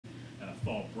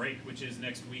football break, which is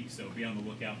next week, so be on the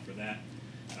lookout for that.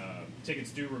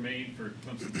 Tickets do remain for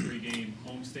Clemson's 3-game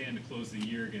homestand to close the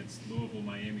year against Louisville,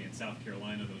 Miami, and South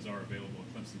Carolina. Those are available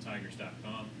at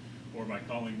ClemsonTigers.com or by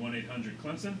calling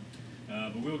 1-800-CLEMSON.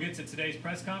 But we'll get to today's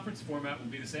press conference. Format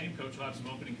will be the same. Coach will have some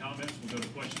opening comments. We'll go to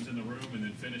questions in the room and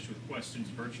then finish with questions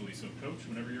virtually. So, Coach,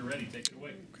 whenever you're ready, take it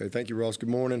away. Okay, thank you, Ross. Good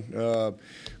morning. Well,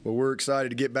 we're excited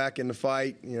to get back in the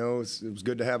fight. You know, it was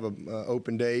good to have an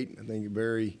open date. I think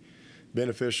very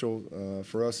beneficial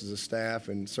for us as a staff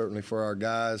and certainly for our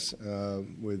guys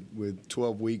with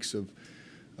 12 weeks of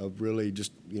really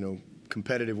just, you know,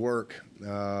 competitive work.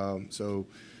 So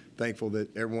thankful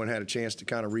that everyone had a chance to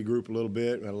kind of regroup a little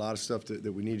bit. We had a lot of stuff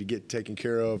that we need to get taken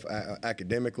care of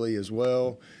academically as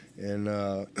well. And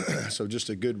so just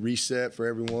a good reset for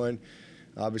everyone.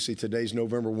 Obviously, today's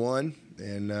November 1,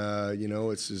 and, you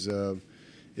know,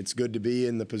 it's good to be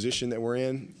in the position that we're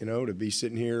in, you know, to be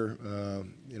sitting here,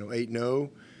 you know, 8-0.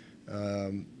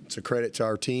 It's a credit to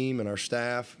our team and our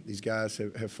staff. These guys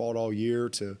have fought all year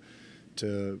to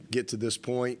get to this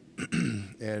point,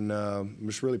 and I'm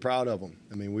just really proud of them.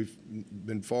 I mean, we've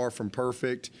been far from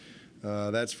perfect,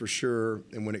 that's for sure,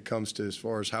 and when it comes to as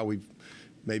far as how we've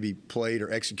maybe played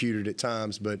or executed at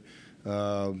times, but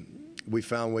we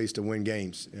found ways to win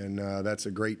games, and that's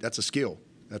a skill.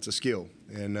 That's a skill,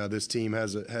 and this team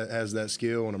has that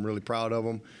skill, and I'm really proud of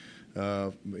them,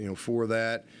 you know, for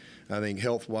that. I think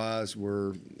health-wise,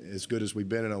 we're as good as we've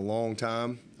been in a long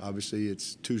time. Obviously,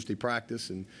 it's Tuesday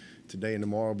practice, and today and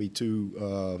tomorrow will be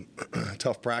two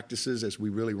tough practices as we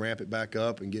really ramp it back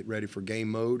up and get ready for game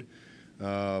mode.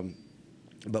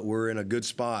 But we're in a good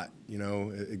spot, you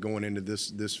know, going into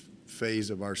this phase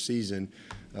of our season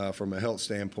from a health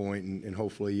standpoint, and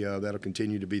hopefully that'll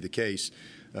continue to be the case.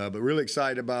 But really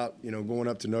excited about, you know, going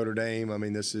up to Notre Dame. I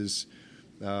mean, this is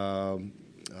a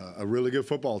really good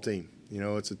football team. You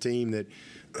know, it's a team that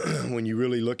when you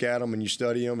really look at them and you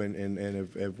study them and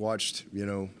have watched, you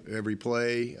know, every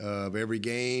play of every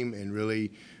game and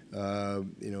really,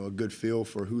 you know, a good feel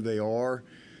for who they are.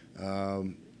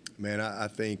 Man, I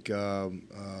think,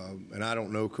 and I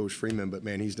don't know Coach Freeman, but,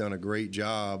 man, he's done a great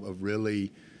job of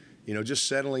really, you know, just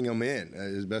settling them in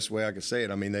is the best way I could say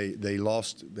it. I mean, they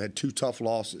had two tough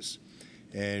losses.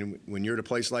 And when you're at a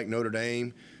place like Notre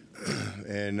Dame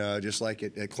and just like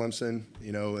at Clemson,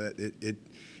 you know,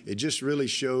 it just really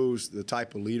shows the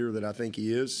type of leader that I think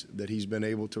he is, that he's been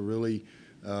able to really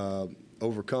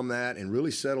overcome that and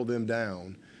really settle them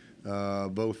down,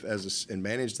 both and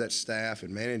manage that staff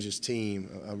and manage his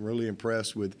team. I'm really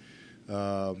impressed with,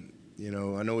 you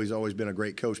know, I know he's always been a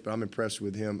great coach, but I'm impressed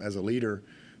with him as a leader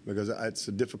because it's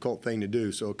a difficult thing to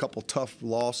do. So a couple tough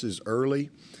losses early.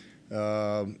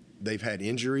 They've had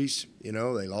injuries, you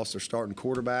know. They lost their starting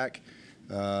quarterback.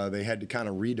 They had to kind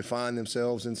of redefine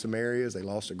themselves in some areas. They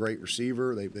lost a great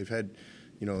receiver. They've had,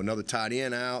 you know, another tight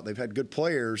end out. They've had good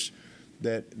players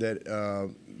that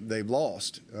they've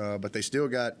lost, but they still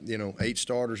got, you know, 8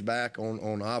 starters back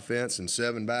on offense and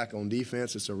 7 back on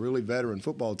defense. It's a really veteran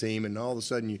football team, and all of a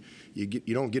sudden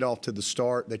you don't get off to the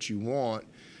start that you want.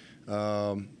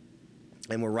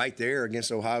 And we're right there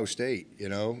against Ohio State, you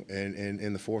know, and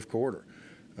in the fourth quarter.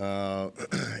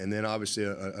 And then obviously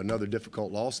another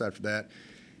difficult loss after that,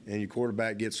 and your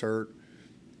quarterback gets hurt.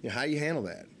 You know, how do you handle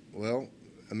that? Well,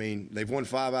 I mean, they've won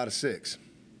 5 out of 6.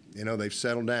 You know, they've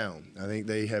settled down. I think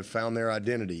they have found their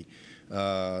identity.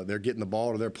 They're getting the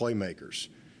ball to their playmakers.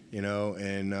 You know,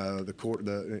 and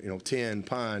you know, 10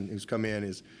 Pine, who's come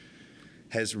in,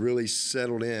 has really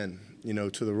settled in, you know,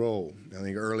 to the role. I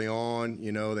think early on,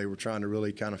 you know, they were trying to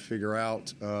really kind of figure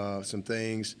out some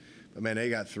things, but man, they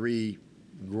got 3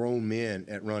 grown men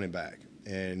at running back,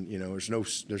 and you know,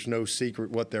 there's no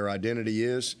secret what their identity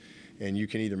is, and you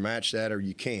can either match that or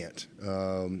you can't.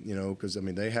 You know, because I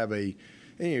mean, they have and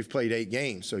you've played 8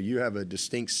 games, so you have a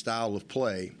distinct style of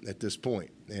play at this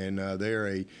point, and they're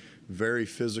a very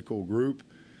physical group.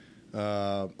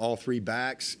 All 3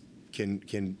 backs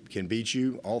can beat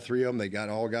you. All 3 of them, they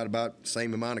all got about the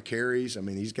same amount of carries. I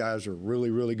mean, these guys are really,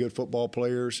 really good football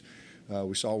players.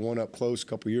 We saw one up close a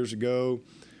couple years ago.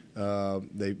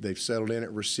 They've settled in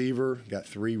at receiver, got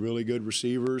 3 really good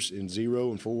receivers in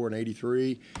 0 and 4 and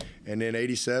 83, and then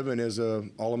 87 is a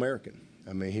All-American.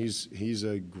 I mean, he's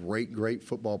a great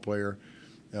football player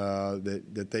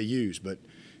that they use. But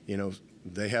you know,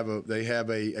 they have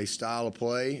a style of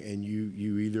play, and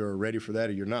you either are ready for that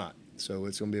or you're not. So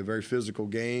it's going to be a very physical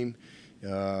game.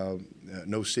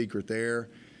 No secret there.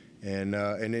 And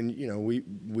then, you know,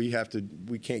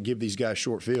 we can't give these guys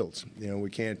short fields. You know, we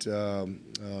can't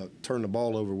turn the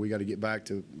ball over. We got to get back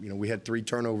to, you know, we had 3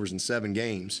 turnovers in 7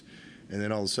 games, and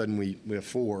then all of a sudden we have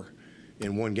 4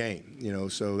 in one game.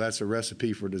 So that's a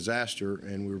recipe for disaster,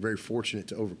 and we were very fortunate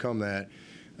to overcome that.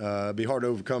 It'd be hard to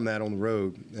overcome that on the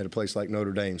road at a place like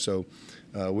Notre Dame. So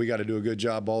we got to do a good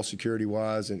job ball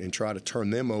security-wise and try to turn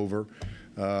them over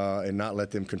and not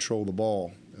let them control the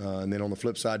ball. And then on the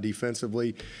flip side,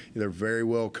 defensively, they're very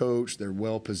well coached. They're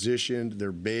well positioned.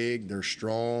 They're big. They're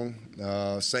strong.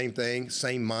 Same thing,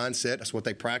 same mindset. That's what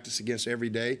they practice against every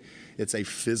day. It's a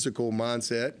physical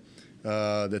mindset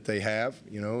that they have,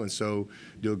 and so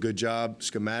do a good job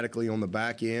schematically on the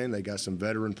back end. They got some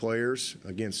veteran players.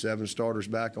 Again, 7 starters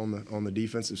back on the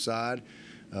defensive side.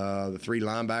 The 3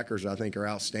 linebackers, I think, are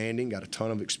outstanding. Got a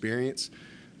ton of experience,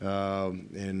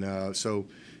 so.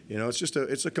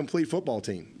 It's a complete football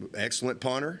team. Excellent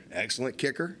punter, excellent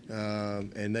kicker,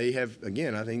 and they have,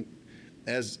 again, I think,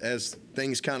 as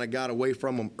things kind of got away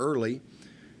from them early,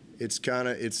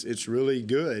 it's really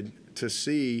good to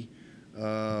see,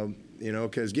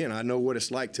 because again, I know what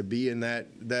it's like to be in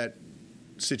that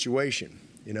situation,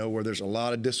 where there's a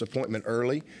lot of disappointment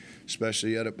early,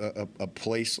 especially at a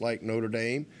place like Notre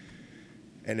Dame,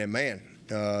 and then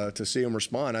to see them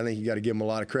respond, I think you got to give them a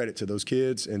lot of credit to those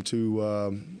kids and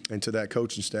to that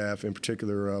coaching staff, in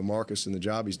particular Marcus and the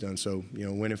job he's done. So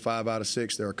winning 5 out of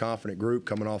 6, they're a confident group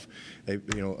coming off a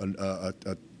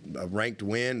ranked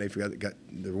win.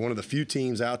 They're one of the few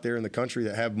teams out there in the country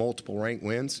that have multiple ranked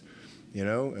wins.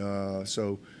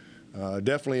 So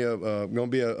definitely going to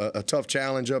be a tough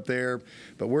challenge up there,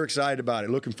 but we're excited about it.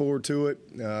 Looking forward to it.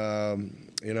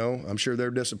 I'm sure they're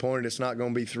disappointed it's not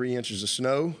going to be 3 inches of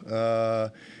snow,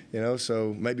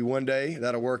 so maybe one day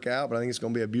that'll work out, but I think it's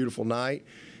going to be a beautiful night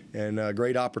and a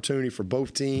great opportunity for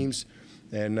both teams,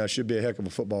 and should be a heck of a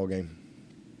football game.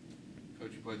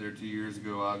 Coach, you played there 2 years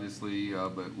ago, obviously,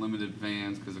 but limited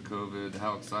fans because of COVID.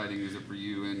 How exciting is it for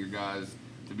you and your guys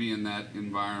to be in that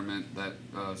environment, that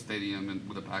stadium, and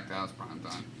with a packed house prime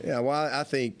time? Yeah, well, I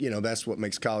think that's what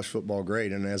makes college football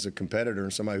great. And as a competitor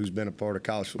and somebody who's been a part of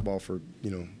college football for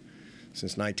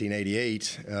since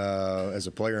 1988, as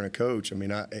a player and a coach, I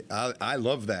mean, I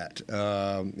love that.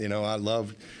 I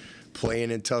love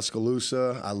playing in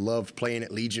Tuscaloosa. I love playing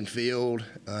at Legion Field.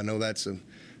 I know that's a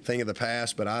thing of the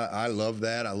past, but I love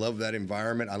that. I love that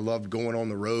environment. I love going on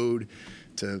the road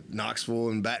to Knoxville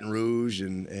and Baton Rouge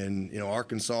and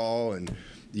Arkansas and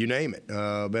you name it.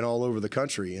 Been all over the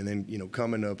country, and then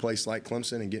coming to a place like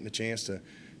Clemson and getting a chance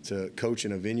to coach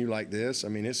in a venue like this. I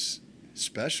mean, it's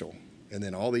special. And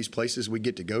then all these places we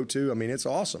get to go to. I mean, it's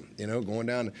awesome. Going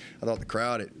down. I thought the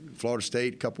crowd at Florida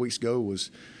State a couple weeks ago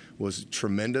was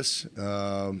tremendous.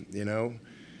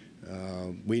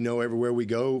 We know everywhere we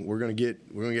go, we're gonna get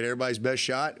everybody's best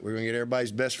shot. We're gonna get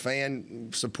everybody's best fan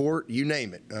support. You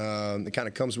name it. It kind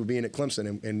of comes with being at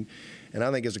Clemson, and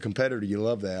I think as a competitor, you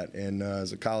love that. And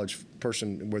as a college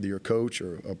person, whether you're a coach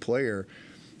or a player,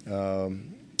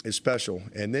 is special.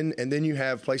 And then you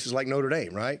have places like Notre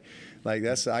Dame, right? Like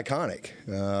that's iconic.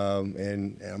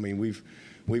 And I mean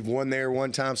We've won there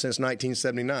one time since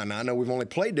 1979. Now, I know we've only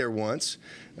played there once,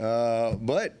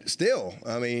 but still,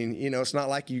 I mean, it's not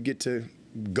like you get to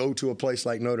go to a place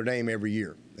like Notre Dame every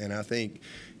year. And I think,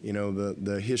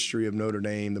 the history of Notre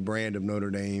Dame, the brand of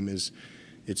Notre Dame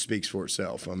it speaks for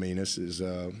itself. I mean, this is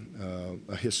a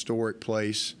historic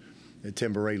place that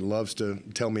Tim Beret loves to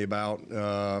tell me about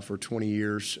for 20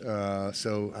 years.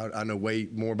 So I know way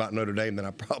more about Notre Dame than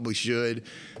I probably should,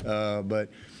 but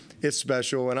it's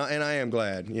special, and I am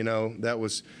glad.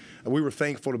 We were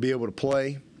thankful to be able to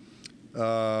play,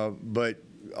 but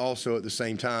also at the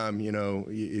same time,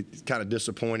 it's kind of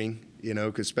disappointing,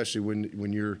 because especially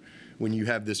when you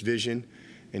have this vision,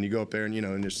 and you go up there and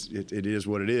and it is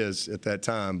what it is at that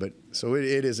time. But so it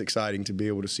is exciting to be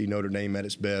able to see Notre Dame at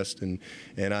its best, and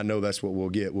I know that's what we'll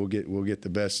get. We'll get the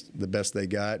best they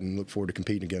got, and look forward to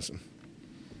competing against them.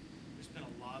 There's been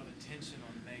a lot of attention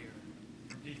on Mayer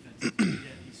for defense.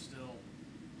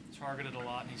 Targeted a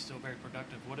lot, and he's still very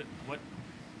productive. What,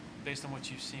 based on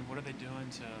what you've seen, what are they doing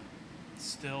to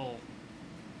still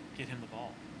get him the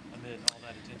ball amid all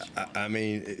that attention? I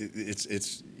mean, it's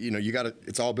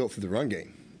it's all built through the run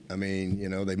game. I mean,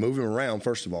 they move him around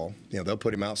first of all. They'll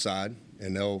put him outside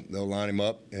and they'll line him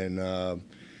up and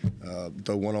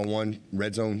throw one-on-one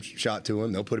red zone shot to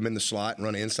him. They'll put him in the slot and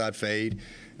run an inside fade.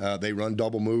 They run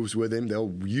double moves with him.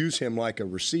 They'll use him like a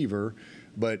receiver.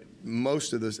 But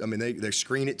most of this, I mean, they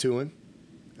screen it to him.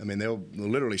 I mean, they'll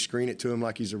literally screen it to him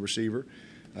like he's a receiver.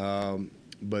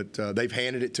 But they've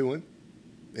handed it to him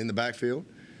in the backfield.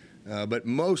 But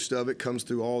most of it comes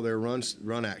through all their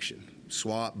run action.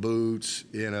 Swap, boots,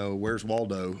 where's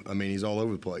Waldo? I mean, he's all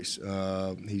over the place.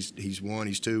 He's 1,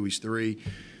 he's 2, he's 3.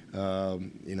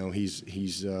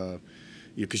 He's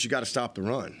because you got to stop the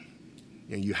run.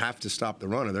 you have to stop the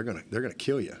run, or they're gonna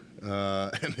kill you.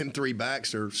 And then 3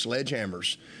 backs are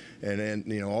sledgehammers, and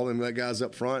then all them guys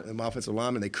up front, them offensive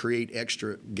linemen, they create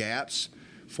extra gaps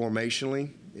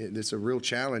formationally. It's a real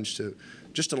challenge to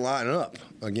line up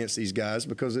against these guys,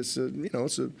 because it's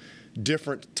a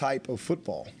different type of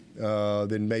football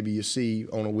than maybe you see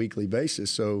on a weekly basis.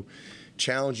 So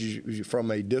challenge you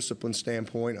from a discipline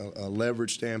standpoint, a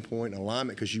leverage standpoint,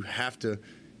 alignment, because you have to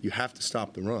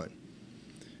stop the run.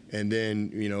 And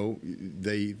then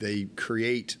they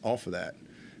create off of that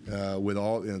with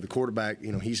all the quarterback.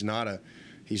 He's not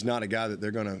a guy that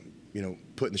they're going to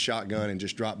put in the shotgun and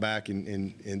just drop back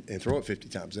and throw it 50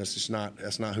 times. That's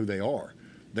not who they are.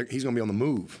 He's going to be on the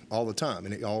move all the time,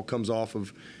 and it all comes off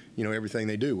of everything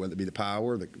they do, whether it be the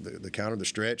power, the counter, the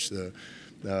stretch, the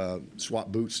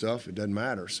swap boot stuff. It doesn't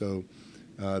matter. So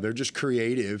they're just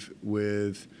creative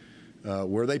with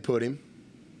where they put him.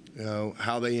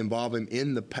 How they involve him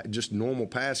in the just normal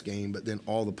pass game, but then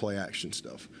all the play action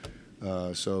stuff.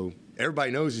 So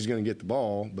everybody knows he's going to get the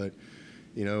ball, but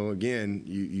again,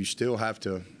 you still have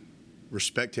to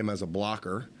respect him as a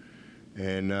blocker,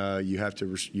 and you have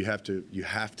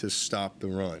to stop the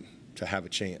run to have a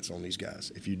chance on these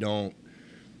guys. If you don't,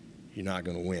 you're not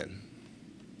going to win.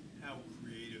 How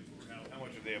creative, or how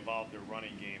much have they evolved their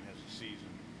running game as the season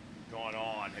gone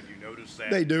on? Have you noticed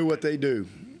that? They do what they do.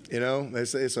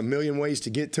 It's a million ways to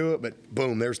get to it, but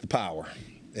boom, there's the power.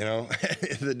 At the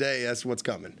end of the day, that's what's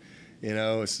coming.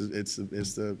 It's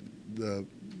the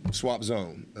swap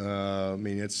zone.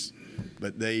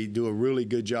 But they do a really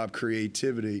good job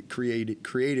creatively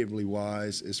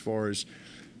wise as far as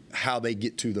how they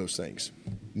get to those things.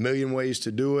 Million ways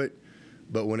to do it,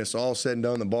 but when it's all said and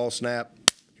done, the ball snap,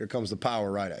 here comes the power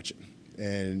right at you,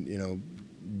 and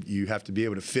you have to be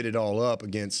able to fit it all up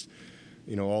against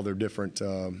all their different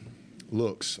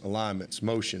looks, alignments,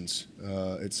 motions,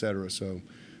 et cetera. So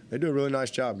they do a really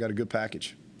nice job. Got a good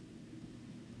package.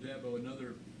 Dabo,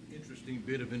 another interesting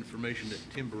bit of information that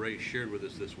Tim Beret shared with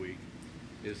us this week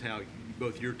is how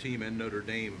both your team and Notre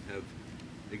Dame have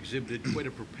exhibited quite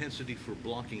a propensity for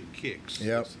blocking kicks,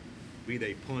 yep. be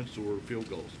they punts or field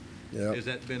goals. Yep. Has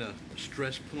that been a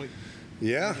stress point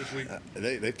Yeah, this week?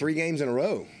 They 3 games in a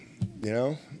row.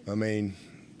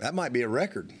 That might be a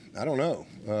record. I don't know.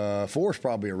 4 is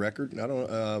probably a record. I don't.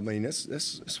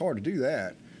 It's hard to do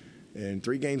that. And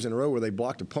 3 games in a row where they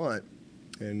blocked a punt,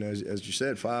 and as you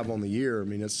said, 5 on the year.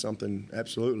 That's something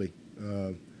absolutely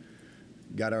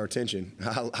got our attention.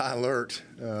 High alert.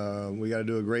 We got to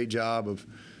do a great job of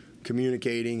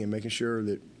communicating and making sure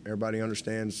that everybody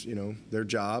understands, their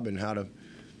job and how to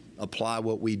apply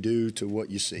what we do to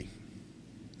what you see.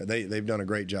 They've done a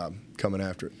great job coming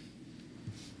after it.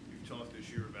 You've talked this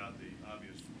year about the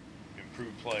obvious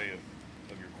improved play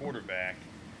of your quarterback.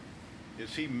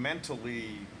 Is he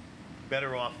mentally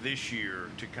better off this year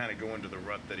to kind of go into the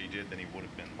rut that he did than he would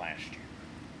have been last year?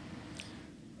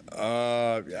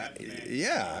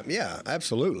 Yeah,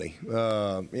 absolutely.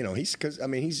 You've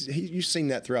seen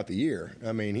that throughout the year.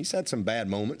 He's had some bad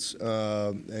moments,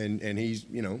 and he's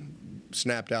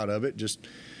snapped out of it. Just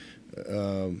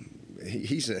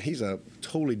he's a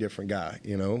totally different guy,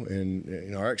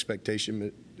 and our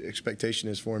expectation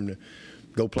is for him to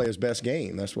go play his best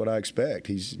game. That's what I expect.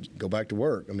 He's go back to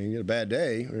work. He had a bad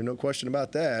day. There's no question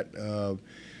about that.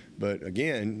 But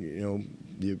again,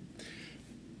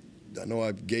 I know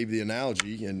I gave the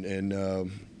analogy,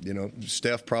 and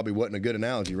Steph probably wasn't a good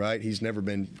analogy, right? He's never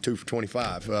been 2 for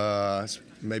 25.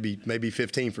 Maybe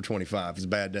 15 for 25 is a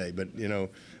bad day, but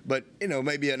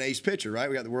maybe an ace pitcher, right?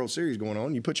 We got the World Series going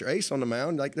on. You put your ace on the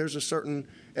mound, like there's a certain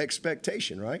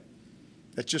expectation, right?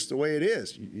 That's just the way it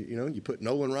is. You put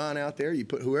Nolan Ryan out there, you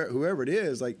put whoever it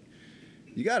is, like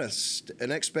you got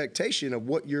an expectation of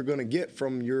what you're going to get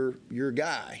from your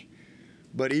guy.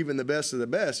 But even the best of the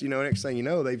best, next thing you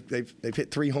know, they've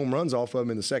hit 3 home runs off of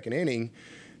him in the second inning,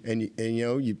 and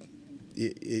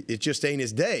it just ain't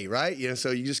his day, right?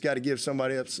 So you just got to give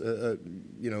somebody else, you're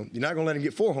not going to let him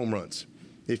get 4 home runs.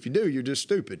 If you do, you're just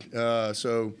stupid. But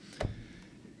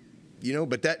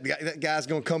that guy's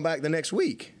going to come back the next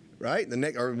week, right?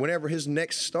 Or whenever his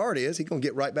next start is, he's going to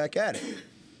get right back at it.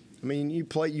 You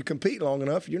compete long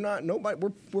enough, you're not nobody.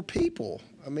 We're people.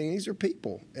 These are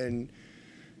people, and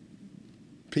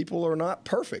people are not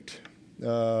perfect.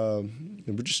 We're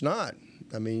just not.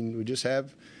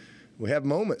 We have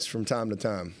moments from time to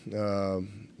time.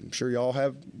 I'm sure y'all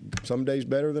have some days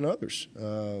better than others.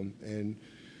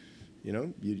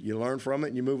 You learn from it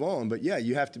and you move on. But yeah,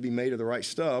 you have to be made of the right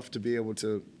stuff to be able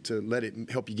to let it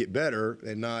help you get better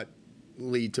and not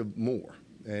lead to more.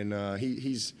 And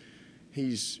he's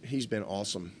been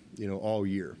awesome, all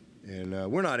year. And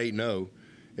we're not 8-0.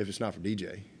 if it's not for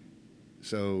DJ.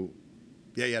 So,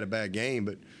 yeah, you had a bad game,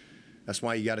 but that's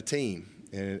why you got a team,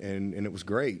 and it was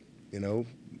great,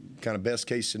 kind of best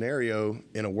case scenario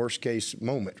in a worst case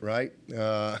moment, right?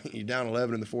 You're down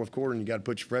 11 in the fourth quarter, and you got to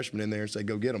put your freshmen in there and say,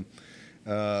 go get them.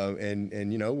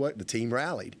 And you know what? The team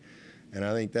rallied, and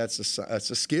I think that's a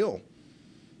skill.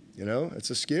 It's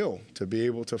a skill to be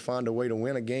able to find a way to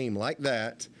win a game like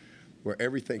that, where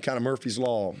everything, kind of Murphy's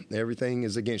Law, everything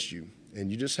is against you,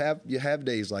 and you have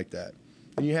days like that,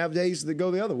 and you have days that go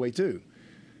the other way too.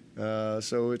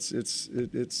 So it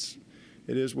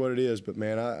is what it is. But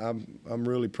man, I'm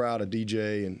really proud of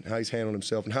DJ and how he's handled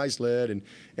himself and how he's led,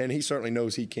 and he certainly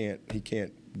knows he can't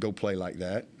go play like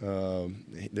that.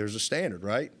 There's a standard,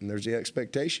 right? And there's the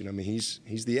expectation. I mean,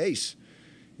 he's the ace.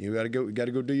 You got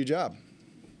to go do your job.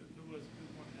 Who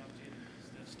pointed out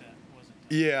Jaden's stat wasn't?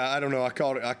 Yeah, I don't know. I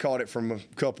caught it from a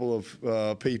couple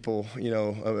of people.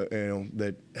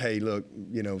 That hey, look,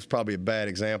 it's probably a bad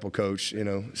example, Coach.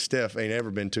 Steph ain't ever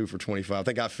been 2 for 25. I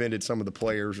think I offended some of the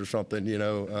players or something.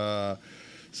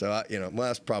 So well,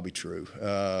 that's probably true.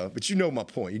 But you know my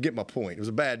point. You get my point. It was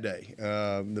a bad day.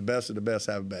 The best of the best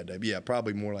have a bad day. But yeah,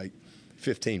 probably more like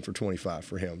 15 for 25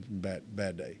 for him.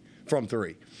 Bad day from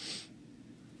 3.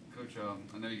 Coach,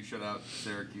 I know you shut out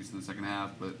Syracuse in the second half,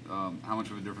 but how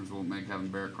much of a difference will it make having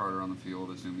Barrett Carter on the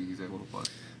field, assuming he's able to play?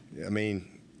 I mean,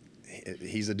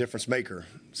 he's a difference maker,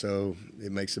 so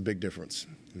it makes a big difference.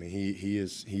 I mean,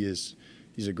 he's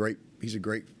a great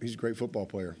football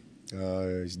player.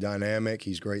 He's dynamic.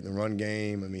 He's great in the run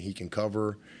game. I mean, he can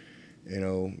cover,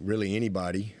 really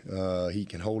anybody. He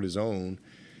can hold his own.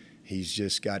 He's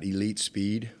just got elite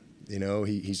speed.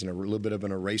 He's a little bit of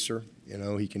an eraser.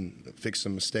 He can fix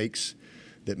some mistakes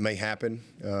that may happen,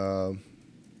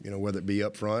 whether it be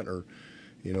up front or,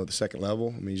 at the second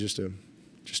level. I mean, he's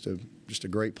just a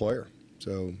great player.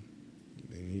 So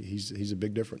I mean, he's a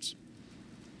big difference.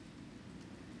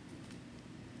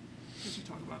 As you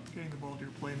talk about getting the ball to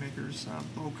your playmakers,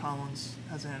 Bo Collins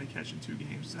hasn't had a catch in 2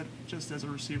 games. Is that just as a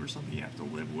receiver something you have to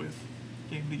live with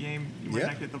game to game? You might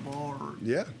not get the ball, or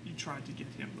you tried to get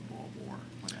him the ball more?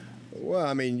 Well,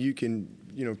 I mean, you can,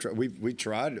 we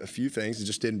tried a few things. It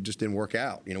just didn't work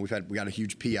out. We got a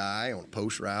huge PI on a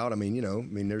post route. I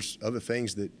mean, there's other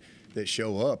things that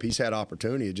show up. He's had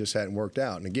opportunity. It just hadn't worked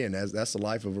out. And again, that's the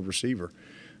life of a receiver.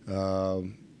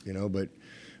 But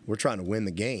we're trying to win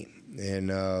the game.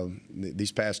 And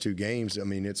these past 2 games, I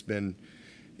mean, it's been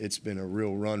a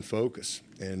real run focus,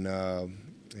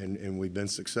 and we've been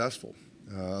successful,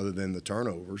 other than the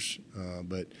turnovers.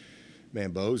 But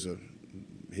man, Bo's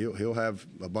he'll have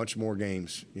a bunch more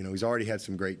games. He's already had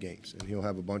some great games, and he'll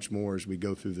have a bunch more as we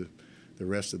go through the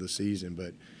rest of the season.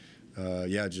 But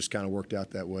it just kind of worked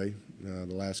out that way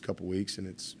the last couple weeks,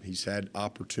 and he's had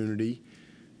opportunity.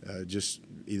 Just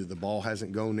either the ball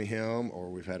hasn't gone to him, or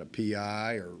we've had a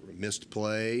PI or a missed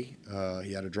play.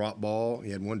 He had a drop ball.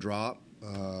 He had one drop.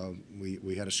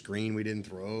 We had a screen we didn't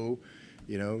throw.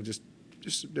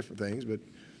 Just different things. But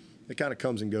it kind of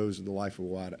comes and goes in the life of a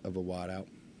wideout.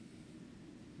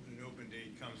 When an open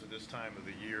date comes at this time of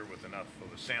the year with enough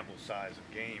of a sample size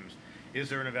of games, is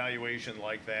there an evaluation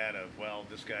like that of, well,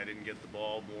 this guy didn't get the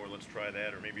ball more, let's try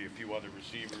that, or maybe a few other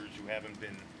receivers who haven't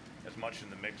been as much in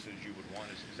the mix as you would want?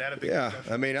 Is that a big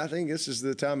discussion? I mean, I think this is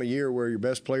the time of year where your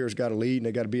best players got to lead, and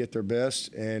they got to be at their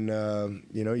best, and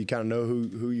you kind of know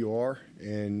who you are,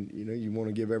 and you want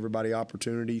to give everybody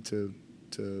opportunity to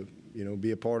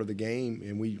be a part of the game,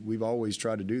 and we've always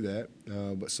tried to do that,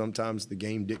 but sometimes the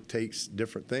game dictates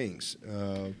different things,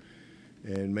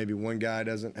 and maybe one guy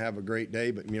doesn't have a great day,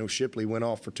 but Shipley went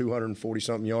off for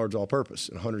 240-something yards all purpose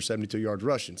and 172 yards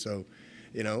rushing, so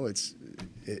it's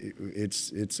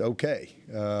okay.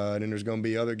 And then there's going to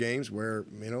be other games where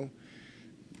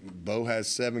Bo has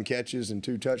 7 catches and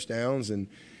 2 touchdowns, and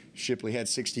Shipley had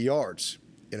 60 yards.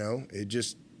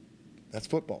 That's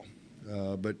football.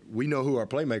 But we know who our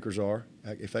playmakers are,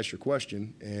 if that's your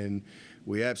question, and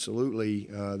we absolutely.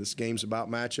 This game's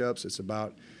about matchups.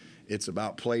 It's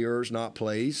about players, not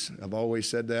plays. I've always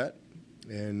said that,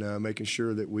 and making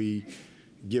sure that we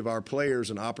give our players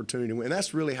an opportunity to win. And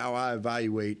that's really how I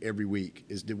evaluate every week,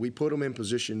 is did we put them in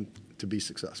position to be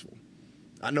successful?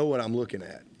 I know what I'm looking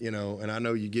at, and I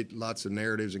know you get lots of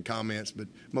narratives and comments, but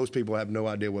most people have no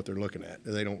idea what they're looking at.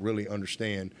 They don't really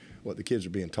understand what the kids are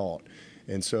being taught.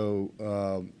 And so,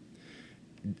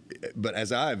 but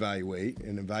as I evaluate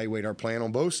our plan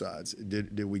on both sides,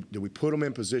 did we put them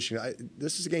in position?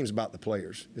 This game's about the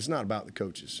players. It's not about the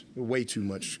coaches. Way too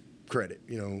much credit,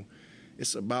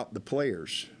 It's about the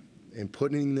players and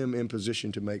putting them in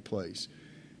position to make plays.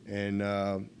 And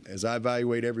as I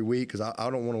evaluate every week, because I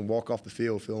don't want to walk off the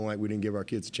field feeling like we didn't give our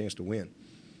kids a chance to win.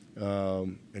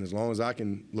 And as long as I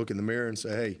can look in the mirror and say,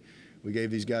 hey, we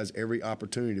gave these guys every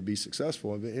opportunity to be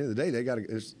successful. At the end of the day, they got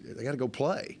to go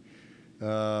play.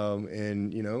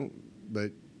 And you know,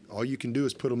 but all you can do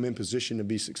is put them in position to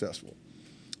be successful,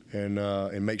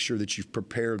 and make sure that you've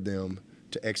prepared them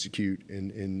to execute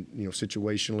in you know,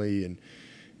 situationally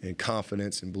and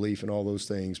confidence and belief and all those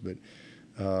things. But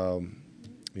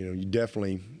you know, you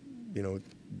definitely, you know,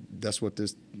 that's what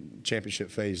this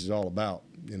championship phase is all about.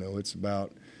 You know, it's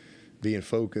about being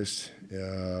focused.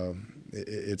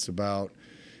 It's about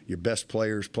your best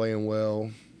players playing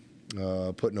well,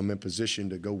 putting them in position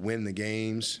to go win the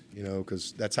games, you know,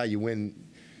 because that's how you win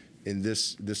in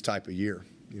this type of year.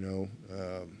 You know,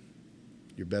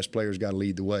 your best players got to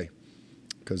lead the way,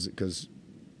 because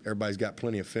everybody's got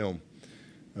plenty of film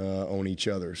on each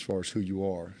other as far as who you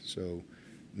are. So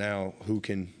now who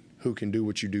can do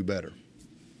what you do better.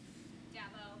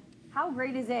 How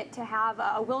great is it to have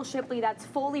a Will Shipley that's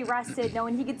fully rested,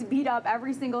 knowing he gets beat up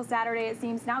every single Saturday, it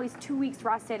seems? Now he's 2 weeks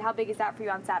rested. How big is that for you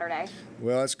on Saturday?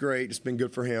 Well, that's great. It's been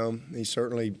good for him. He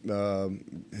certainly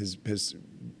has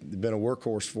been a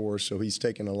workhorse for us, so he's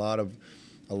taken a lot of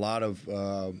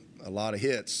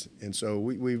hits, and so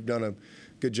we've done a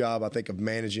good job, I think, of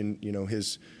managing, you know,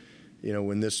 his, you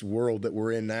know, in this world that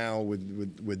we're in now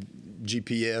with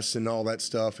GPS and all that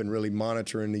stuff, and really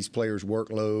monitoring these players'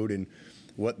 workload and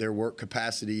what their work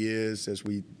capacity is as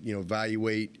we, you know,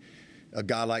 evaluate a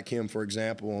guy like him, for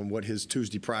example, on what his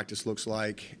Tuesday practice looks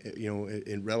like, you know,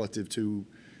 in relative to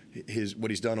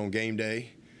what he's done on game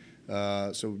day.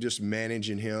 So just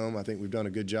managing him, I think we've done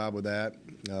a good job with that.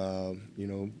 You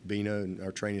know, Bina and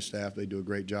our training staff, they do a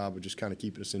great job of just kind of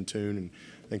keeping us in tune, and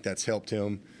I think that's helped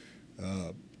him,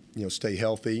 you know, stay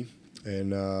healthy.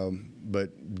 And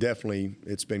but definitely,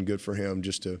 it's been good for him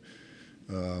just to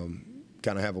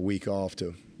kind of have a week off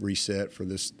to reset for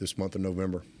this month of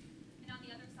November. And on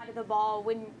the other side of the ball,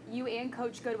 when you and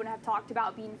Coach Goodwin have talked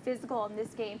about being physical in this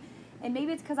game, and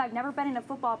maybe it's because I've never been in a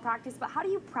football practice, but how do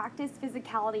you practice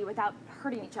physicality without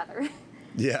hurting each other?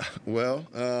 Yeah, well,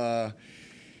 I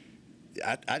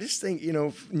just think, you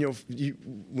know,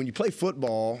 when you play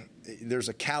football, there's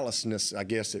a callousness, I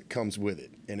guess, that comes with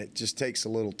it, and it just takes a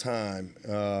little time.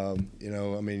 You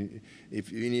know, I mean,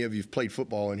 if any of you've played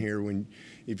football in here,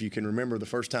 if you can remember the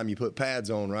first time you put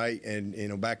pads on, right, and you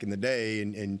know, back in the day,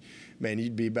 and man,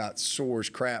 you'd be about sore as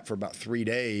crap for about 3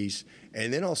 days,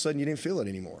 and then all of a sudden you didn't feel it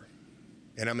anymore.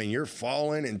 And I mean, you're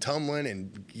falling and tumbling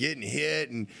and getting hit,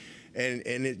 and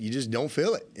you just don't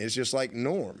feel it. It's just like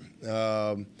norm.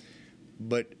 And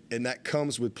that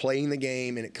comes with playing the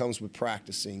game, and it comes with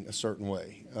practicing a certain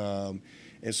way.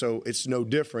 And so it's no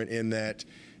different in that,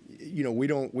 you know, we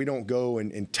don't go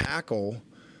and tackle,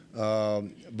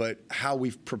 but how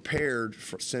we've prepared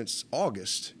since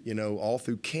August, you know, all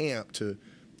through camp to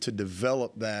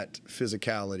develop that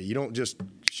physicality. You don't just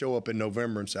show up in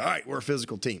November and say, all right, we're a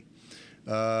physical team.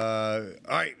 All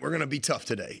right, we're going to be tough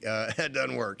today. That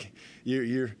doesn't work.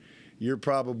 You're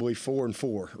probably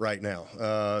 4-4 right now.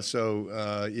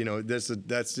 So you know,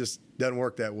 that's just doesn't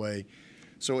work that way.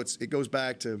 So it goes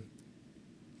back to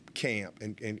camp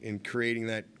and creating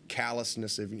that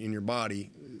callousness in your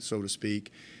body, so to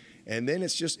speak. And then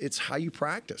it's how you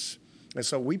practice. And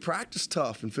so we practice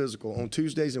tough and physical on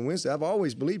Tuesdays and Wednesdays. I've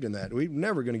always believed in that. We're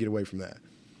never going to get away from that.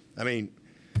 I mean,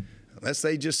 unless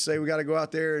they just say we got to go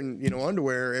out there and, you know,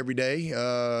 underwear every day.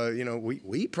 You know,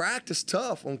 we practice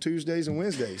tough on Tuesdays and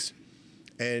Wednesdays,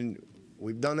 and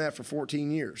we've done that for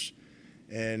 14 years.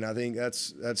 And I think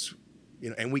that's you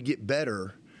know, and we get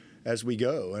better as we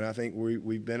go. And I think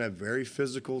we've been a very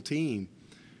physical team,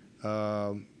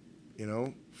 you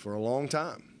know, for a long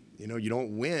time. You know, you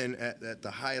don't win at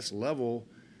the highest level.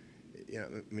 You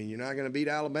know, I mean, you're not going to beat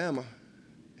Alabama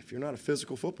if you're not a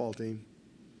physical football team.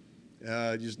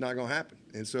 It's just not going to happen.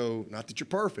 And so, not that you're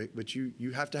perfect, but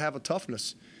you have to have a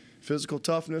toughness, physical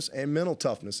toughness and mental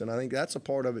toughness. And I think that's a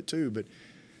part of it too. But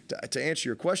to answer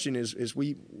your question is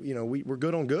we're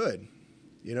good on good.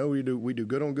 You know, we do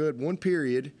good on good one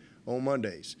period on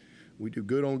Mondays. We do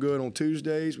good on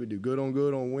Tuesdays. We do good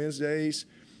on Wednesdays.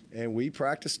 And we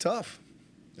practice tough.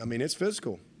 I mean, it's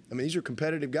physical. I mean, these are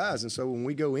competitive guys. And so when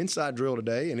we go inside drill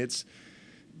today and it's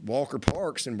Walker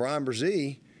Parks and Brian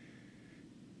Brzee,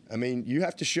 I mean, you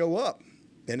have to show up,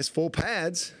 and it's full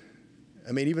pads.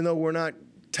 I mean, even though we're not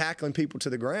tackling people to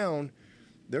the ground,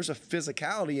 there's a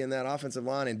physicality in that offensive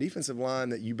line and defensive line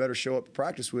that you better show up to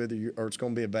practice with, or it's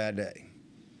going to be a bad day.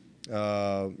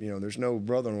 You know, there's no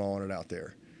brother-in-law on it out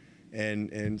there,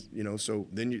 and you know, so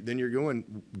then you're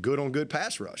going good on good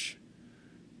pass rush.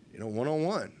 You know,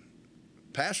 one-on-one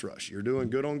pass rush. You're doing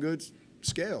good on good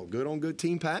scale, good on good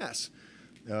team pass.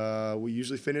 we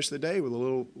usually finish the day with a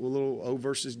little O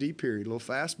versus D period, a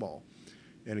little fastball.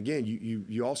 And again,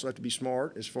 you also have to be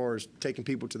smart as far as taking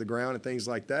people to the ground and things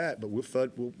like that. But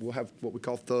we'll have what we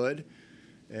call thud,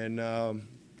 and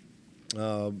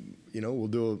we'll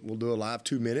do a live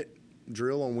 2-minute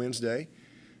drill on Wednesday.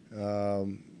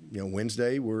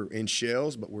 Wednesday we're in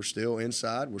shells, but we're still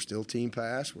inside. We're still team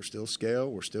pass. We're still scale.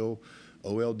 We're still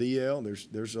OLDL.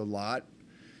 There's a lot,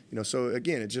 So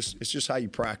again, it's just how you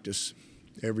practice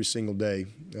every single day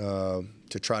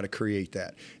to try to create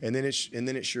that. And then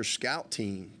it's your scout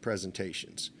team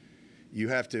presentations. You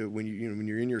have to when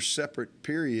you're in your separate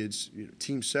periods,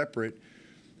 team separate,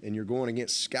 and you're going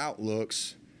against scout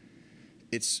looks.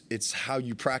 It's how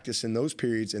you practice in those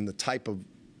periods and the type of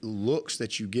looks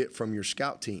that you get from your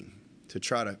scout team to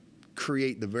try to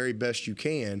create the very best you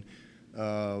can.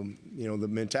 The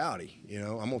mentality.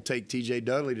 I'm gonna take T.J.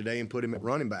 Dudley today and put him at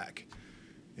running back.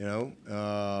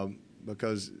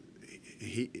 Because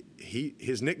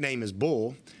his nickname is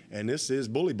Bull, and this is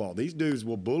bully ball. These dudes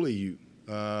will bully you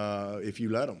if you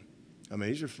let them. I mean,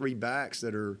 these are 3 backs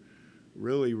that are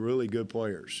really, really good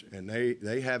players, and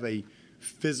they have a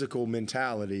physical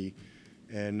mentality,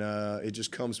 and it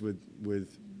just comes with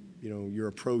your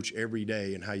approach every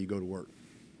day and how you go to work.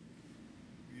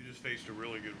 You just faced a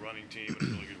really good running team and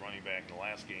a really good running back in the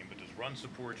last game, but does run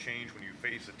support change when you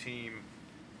face a team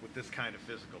with this kind of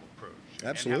physical approach?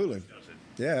 Absolutely. And how much does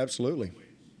it? Yeah, absolutely.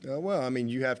 Well, I mean,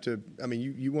 you have to. I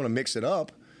mean, you want to mix it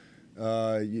up.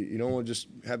 You don't want to just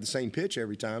have the same pitch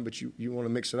every time, but you want to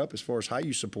mix it up as far as how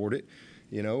you support it.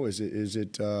 Is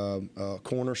it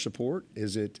corner support?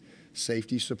 Is it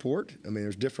safety support? I mean,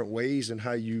 there's different ways in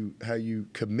how you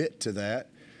commit to that.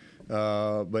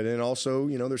 But then also,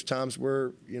 there's times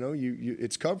where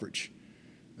it's coverage,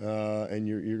 and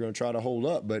you're going to try to hold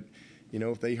up. But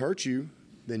if they hurt you,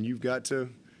 then you got to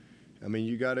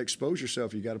expose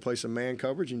yourself. You got to play some man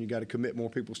coverage, and you got to commit more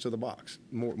people to the box,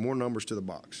 more numbers to the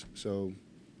box. So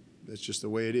that's just the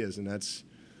way it is, and that's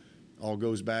all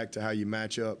goes back to how you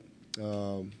match up,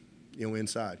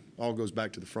 inside. All goes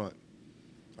back to the front.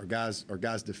 Our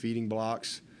guys defeating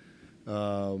blocks,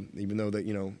 even though that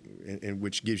and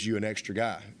which gives you an extra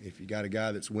guy. If you got a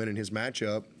guy that's winning his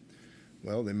matchup,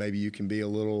 well, then maybe you can be a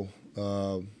little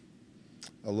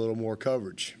more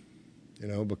coverage.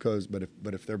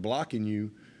 But if they're blocking you,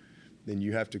 then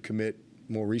you have to commit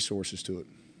more resources to it.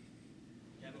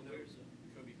 Dabo, where's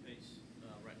Kobe Pace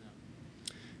right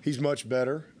now? He's much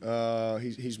better.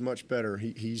 He's much better.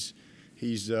 He's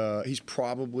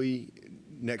probably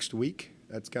next week.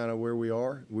 That's kind of where we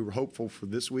are. We were hopeful for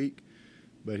this week,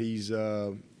 but he's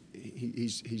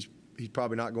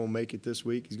probably not going to make it this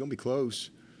week. He's going to be close.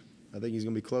 I think he's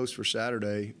going to be close for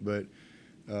Saturday, but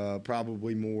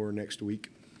probably more next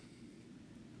week.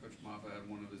 Had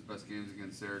one of his best games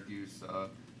against Syracuse,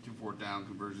 2 4th-down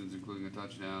conversions, including a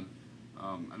touchdown.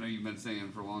 I know you've been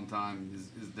saying for a long time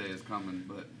his day is coming,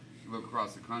 but you look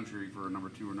across the country for a number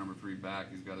 2 or number 3 back,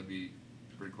 he's got to be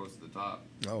pretty close to the top.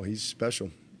 Oh, he's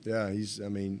special. Yeah,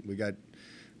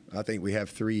 I think we have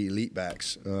 3 elite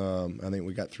backs. I think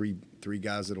we got three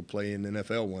guys that'll play in the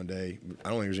NFL one day. I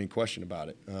don't think there's any question about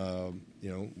it. We'll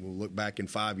look back in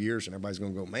 5 years and everybody's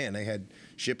going to go, man, they had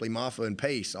Shipley, Maffa, and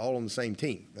Pace all on the same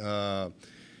team.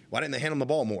 Why didn't they hand them the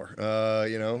ball more?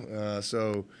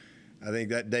 So I think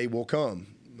that day will come.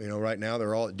 Right now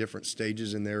they're all at different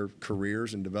stages in their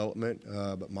careers and development.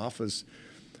 But Maffa's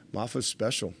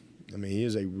special. I mean, he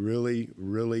is a really,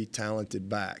 really talented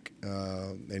back,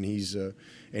 and he's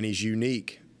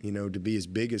unique. To be as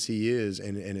big as he is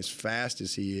and as fast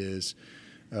as he is.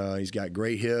 He's got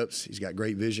great hips. He's got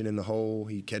great vision in the hole.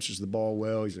 He catches the ball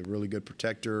well. He's a really good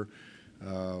protector,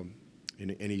 and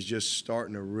he's just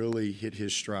starting to really hit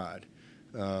his stride.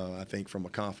 I think from a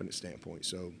confidence standpoint.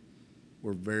 So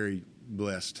we're very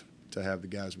blessed to have the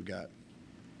guys we got.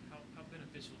 How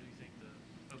beneficial do you think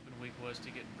the open week was to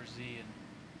get Brzee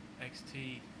and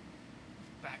XT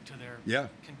back to their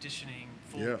conditioning,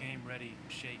 full game ready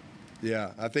shape?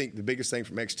 Yeah, I think the biggest thing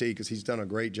from XT, because he's done a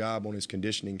great job on his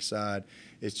conditioning side,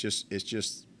 it's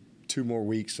just 2 more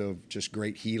weeks of just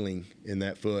great healing in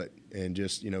that foot. And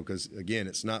just, because, again,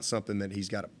 it's not something that he's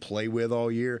got to play with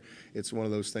all year. It's one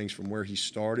of those things from where he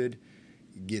started,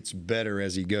 gets better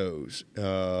as he goes.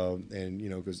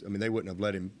 Because, they wouldn't have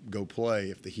let him go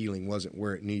play if the healing wasn't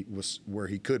where where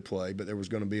he could play. But there was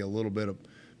going to be a little bit of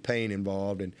pain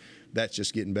involved, and that's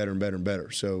just getting better and better and better.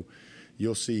 So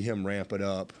you'll see him ramp it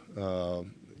up,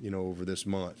 over this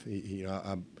month.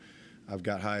 I've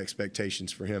got high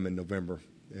expectations for him in November,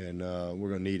 and we're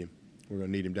going to need him. We're going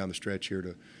to need him down the stretch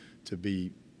here to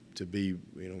be,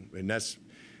 and that's,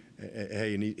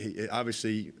 hey, and he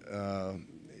obviously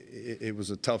it was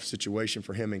a tough situation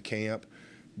for him in camp,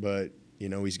 but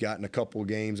he's gotten a couple of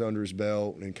games under his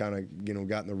belt and kind of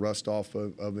gotten the rust off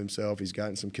of himself. He's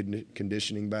gotten some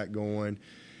conditioning back going.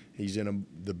 He's in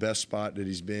the best spot that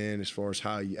he's been as far as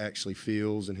how he actually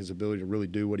feels and his ability to really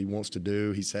do what he wants to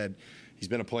do. He's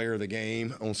been a player of the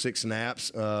game on 6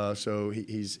 snaps, so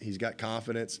he's got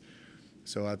confidence.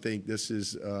 So I think this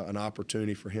is an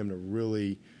opportunity for him to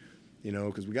really,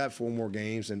 because we got 4 more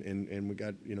games and we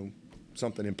got,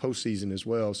 something in postseason as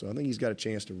well. So I think he's got a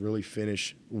chance to really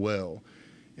finish well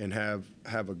and have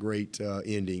a great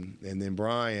ending. And then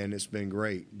Brian, it's been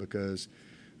great because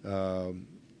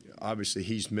obviously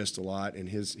he's missed a lot, and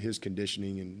his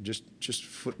conditioning and just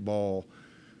football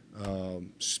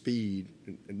speed,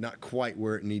 not quite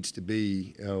where it needs to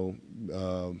be,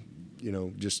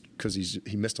 just because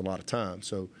he missed a lot of time.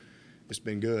 So it's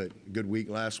been good. Good week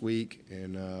last week,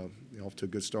 and off to a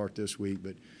good start this week.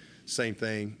 But same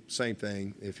thing.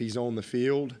 If he's on the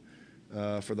field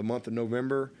for the month of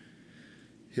November,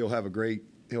 he'll have a great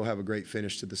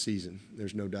finish to the season.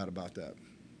 There's no doubt about that.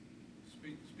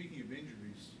 Speaking of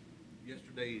injuries,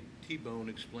 yesterday T-Bone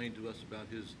explained to us about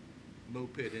his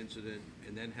moped incident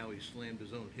and then how he slammed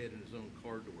his own head in his own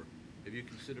car door. Have you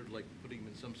considered putting him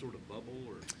in some sort of bubble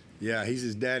or? Yeah, he's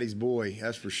his daddy's boy,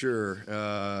 that's for sure.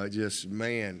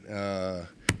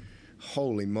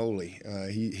 Holy moly,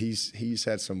 he's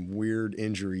had some weird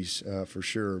injuries for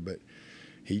sure, but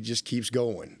he just keeps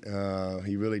going.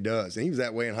 He really does, and he was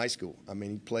that way in high school. I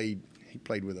mean, he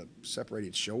played with a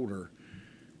separated shoulder,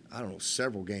 I don't know,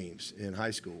 several games in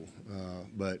high school,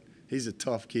 but he's a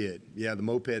tough kid. Yeah, the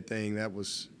moped thing, that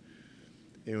was,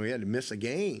 he had to miss a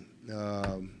game,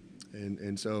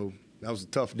 and so that was a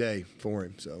tough day for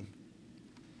him. So.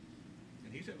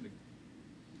 And he's having a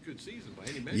good season by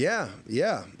any measure.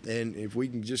 Yeah, and if we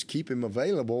can just keep him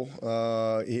available,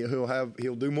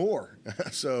 he'll do more.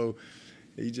 So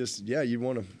you'd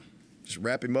want to just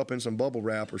wrap him up in some bubble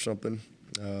wrap or something,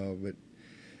 but.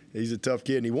 He's a tough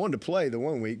kid, and he wanted to play the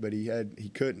one week, but he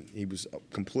couldn't. He was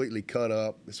completely cut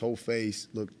up. His whole face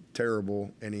looked terrible,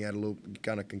 and he had a little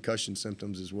kind of concussion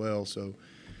symptoms as well. So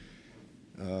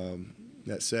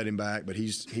that set him back. But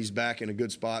he's back in a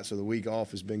good spot. So the week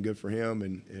off has been good for him,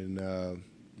 and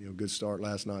good start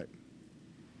last night.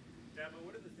 Dabo,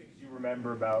 what are the things you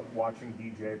remember about watching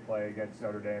DJ play against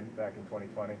Notre Dame back in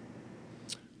 2020?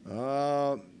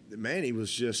 Man, he was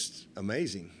just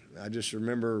amazing. I just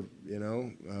remember,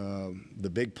 the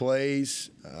big plays,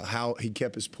 how he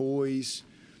kept his poise,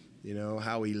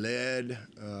 how he led.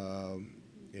 I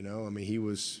mean, he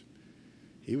was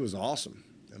awesome.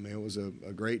 I mean, it was a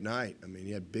great night. I mean,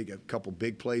 he had a couple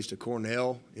big plays to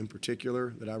Cornell in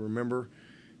particular that I remember,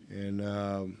 and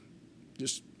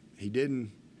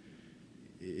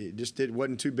it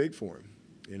wasn't too big for him,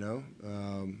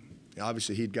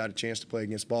 Obviously, he'd got a chance to play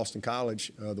against Boston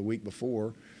College the week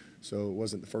before, so it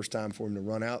wasn't the first time for him to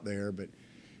run out there. But,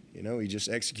 he just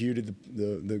executed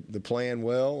the plan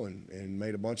well and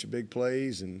made a bunch of big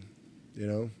plays. And,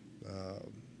 I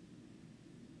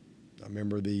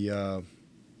remember I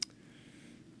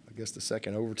guess the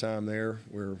second overtime there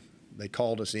where they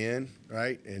called us in,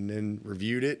 right, and then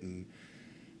reviewed it and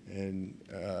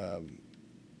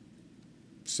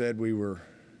said we were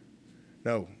 –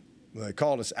 no – they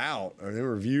called us out, or they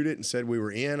reviewed it and said we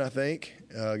were in, I think,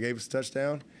 gave us a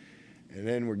touchdown. And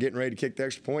then we're getting ready to kick the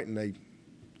extra point, and they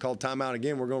called timeout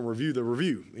again. We're going to review the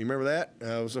review. You remember that?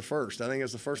 It was the first. I think it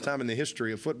was the first time in the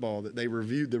history of football that they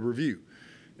reviewed the review.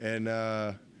 And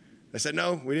they said,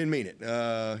 no, we didn't mean it.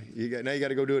 Now you got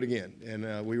to go do it again.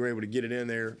 And we were able to get it in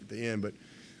there at the end. But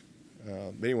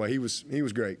anyway, he was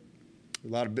great. A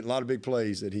lot of big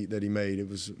plays that he made.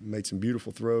 Made some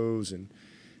beautiful throws and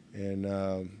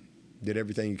did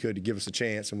everything he could to give us a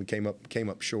chance, and we came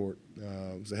up short.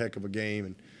 It was a heck of a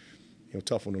game, and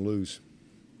tough one to lose.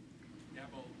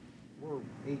 We're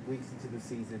 8 weeks into the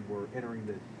season. We're entering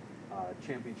the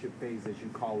championship phase, as you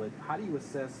call it. How do you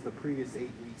assess the previous 8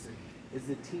 weeks? Is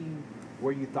the team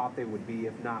where you thought they would be?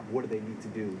 If not, what do they need to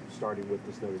do, starting with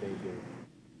this Notre Dame game?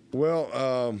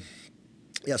 Well,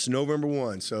 yes, November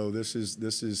 1. So this is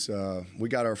we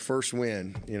got our first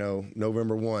win,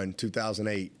 November 1,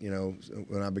 2008,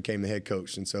 when I became the head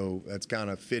coach. And so that's kind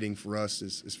of fitting for us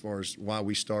as far as why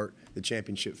we start the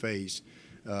championship phase,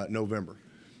 November.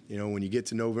 When you get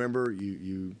to November,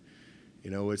 this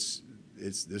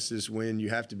is when you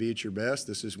have to be at your best.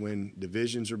 This is when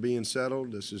divisions are being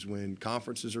settled. This is when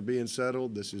conferences are being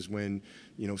settled. This is when,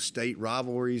 state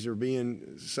rivalries are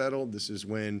being settled. This is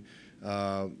when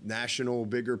national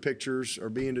bigger pictures are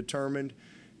being determined.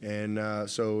 And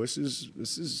so it's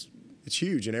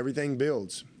huge, and everything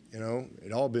builds,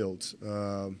 it all builds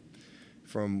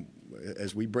from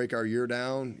as we break our year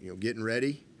down, getting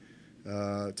ready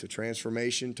to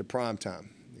transformation to prime time.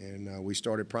 And we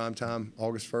started prime time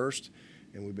August 1st,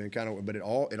 and we've been but it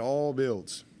all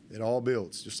builds. It all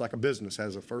builds, just like a business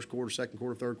has a first quarter, second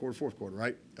quarter, third quarter, fourth quarter,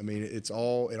 right? I mean, it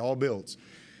all builds.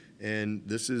 And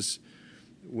this is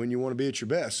when you want to be at your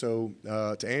best. So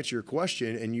to answer your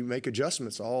question, and you make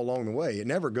adjustments all along the way. It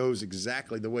never goes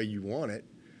exactly the way you want it,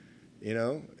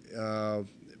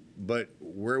 but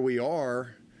where we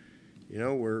are,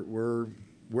 we're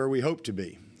where we hope to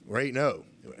be. Right? No.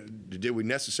 Did we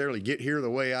necessarily get here the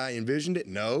way I envisioned it?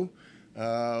 No.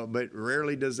 But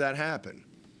rarely does that happen.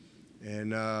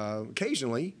 And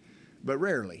occasionally, but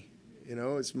rarely.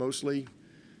 It's mostly,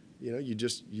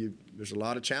 there's a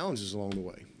lot of challenges along the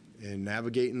way, and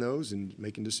navigating those and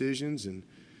making decisions. And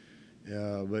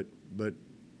but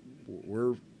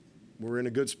we're in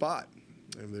a good spot.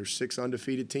 And there's 6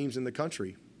 undefeated teams in the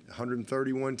country,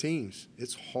 131 teams.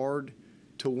 It's hard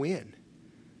to win.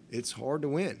 It's hard to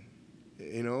win,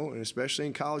 and especially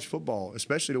in college football,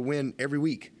 especially to win every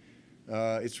week.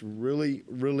 It's really,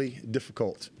 really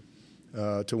difficult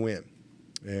to win.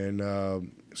 And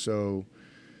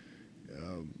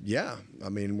yeah, I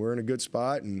mean, we're in a good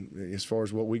spot. And as far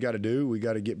as what we got to do, we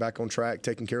got to get back on track,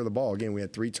 taking care of the ball. Again, we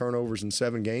had 3 turnovers in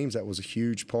 7 games. That was a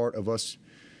huge part of us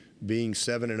being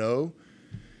 7-0.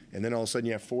 And then all of a sudden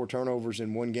you have 4 turnovers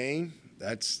in 1 game.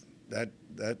 That's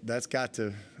got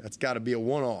to be a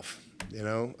one-off,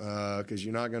 because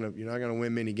you're not gonna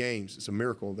win many games. It's a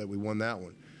miracle that we won that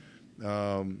one.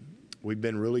 We've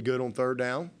been really good on third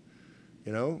down.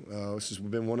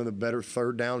 We've been one of the better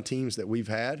third down teams that we've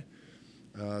had.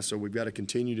 So we've got to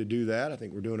continue to do that. I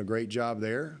think we're doing a great job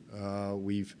there.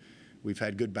 We've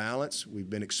had good balance. We've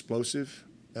been explosive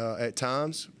at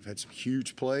times. We've had some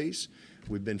huge plays.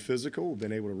 We've been physical. We've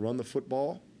been able to run the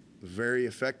football very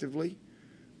effectively.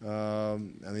 I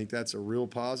think that's a real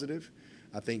positive.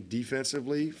 I think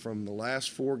defensively, from the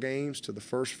last 4 games to the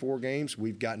first 4 games,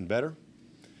 we've gotten better,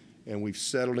 and we've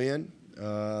settled in.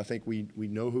 I think we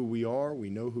know who we are. We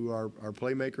know who our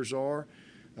playmakers are.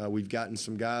 We've gotten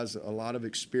some guys a lot of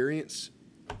experience,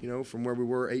 from where we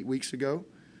were 8 weeks ago.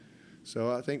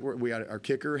 So I think our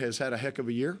kicker has had a heck of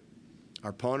a year.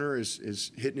 Our punter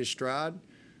is hitting his stride.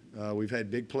 We've had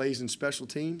big plays in special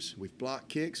teams. We've blocked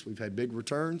kicks. We've had big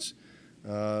returns.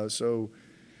 I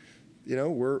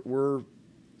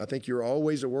think you're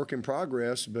always a work in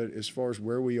progress, but as far as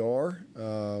where we are,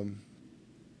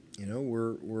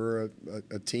 we're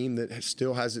a team that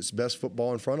still has its best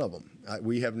football in front of them.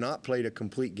 We have not played a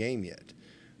complete game yet.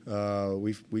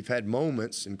 We've had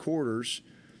moments and quarters.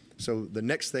 So the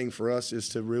next thing for us is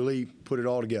to really put it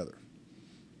all together.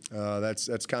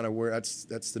 That's kind of where that's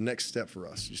the next step for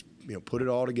us. Just put it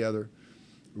all together,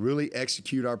 really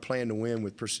execute our plan to win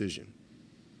with precision.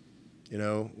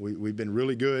 We've been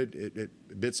really good at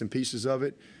bits and pieces of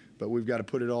it, but we've got to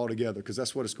put it all together, because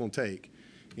that's what it's going to take,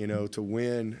 to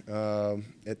win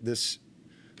at this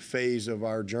phase of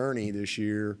our journey this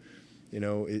year.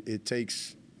 It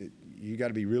takes you got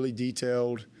to be really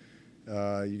detailed.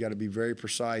 You got to be very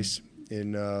precise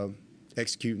in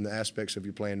executing the aspects of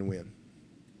your plan to win.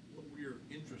 What will your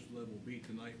interest level be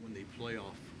tonight when the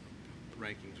playoff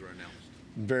rankings are announced?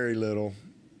 Very little,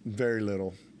 very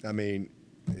little.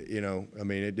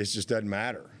 It just doesn't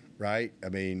matter, right?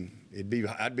 It'd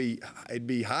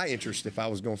be high interest if I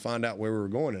was going to find out where we were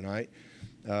going tonight.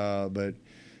 But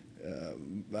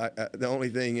the only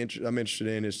thing I'm interested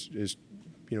in is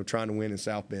trying to win in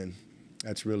South Bend.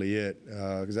 That's really it,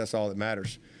 because that's all that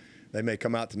matters. They may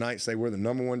come out tonight and say we're the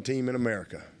 #1 team in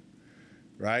America,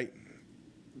 right?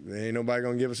 Ain't nobody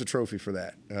going to give us a trophy for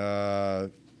that.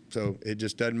 So it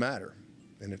just doesn't matter.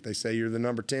 And if they say you're the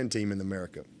 #10 team in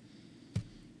America,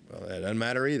 well, that doesn't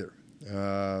matter either.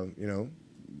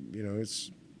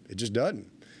 It just doesn't.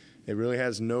 It really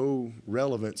has no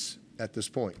relevance at this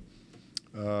point.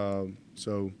 So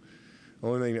the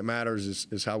only thing that matters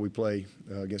is how we play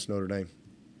against Notre Dame.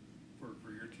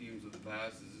 For your teams of the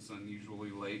past, is this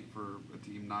unusually late for a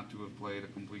team not to have played a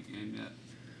complete game yet?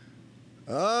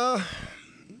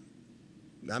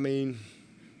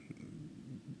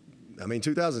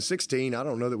 2016, I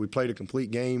don't know that we played a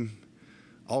complete game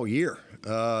all year,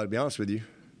 to be honest with you.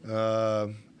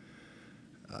 I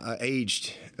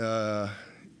aged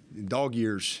dog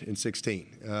years in 16.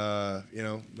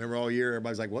 Remember all year,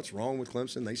 everybody's like, what's wrong with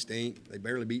Clemson? They stink. They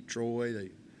barely beat Troy.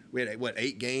 We had,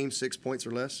 8 games, 6 points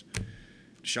or less.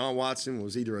 Deshaun Watson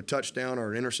was either a touchdown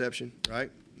or an interception,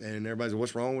 right? And everybody's like,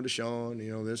 what's wrong with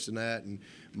Deshaun? This and that. And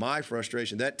my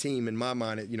frustration, that team in my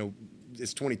mind,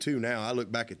 it's 22 now. I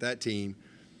look back at that team,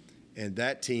 and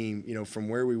that team, from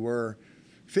where we were,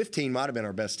 15 might have been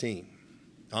our best team.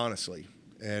 honestly.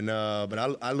 And but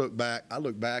I look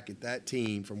back at that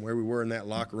team from where we were in that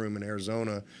locker room in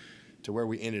Arizona to where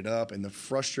we ended up, and the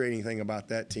frustrating thing about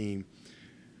that team,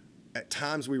 at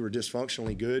times we were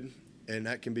dysfunctionally good, and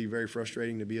that can be very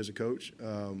frustrating to be as a coach.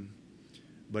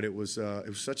 But it was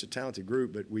such a talented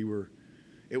group, but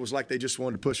it was like they just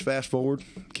wanted to push fast forward.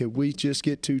 Can we just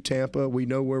get to Tampa? We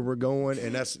know where we're going,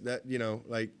 and that's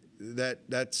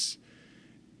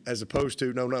as opposed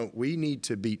to no, we need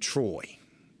to beat Troy,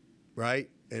 right?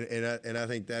 And I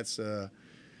think that's I'll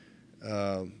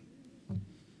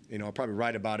probably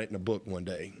write about it in a book one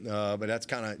day. But that's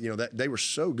kind of that they were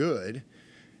so good,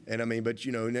 and I mean, but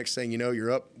next thing you know,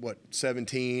 you're up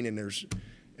 17, and there's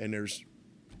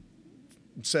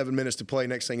 7 minutes to play.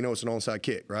 Next thing you know, it's an onside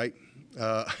kick, right?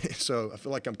 So I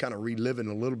feel like I'm kind of reliving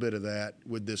a little bit of that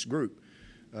with this group.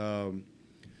 So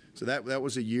that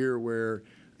was a year where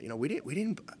we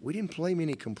didn't play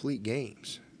many complete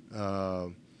games.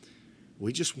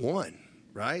 We just won,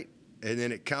 right? And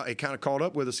then it kind of caught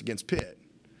up with us against Pitt.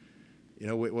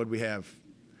 What did we have?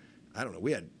 I don't know.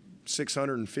 We had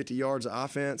 650 yards of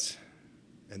offense,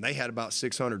 and they had about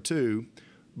 602.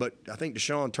 But I think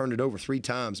Deshaun turned it over 3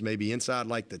 times, maybe inside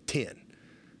like the 10.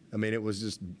 I mean, it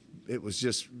was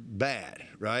just bad,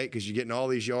 right? Because you're getting all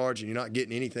these yards and you're not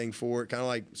getting anything for it, kind of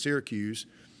like Syracuse.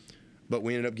 But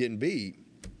we ended up getting beat,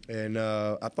 and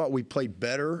I thought we played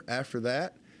better after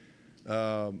that.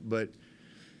 But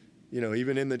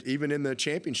even in the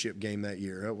championship game that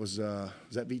year, it was that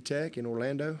VTech in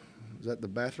Orlando? Was that the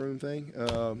bathroom thing?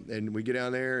 And we get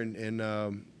down there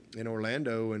in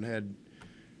Orlando and had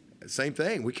same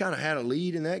thing. We kind of had a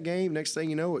lead in that game. Next thing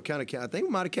you know, I think we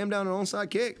might have come down an onside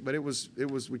kick, but it was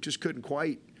we just couldn't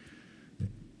quite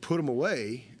put them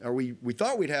away, or we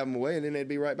thought we'd have them away, and then they'd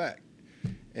be right back.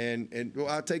 And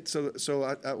well,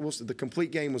 the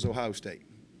complete game was Ohio State.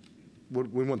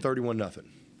 We won 31-0.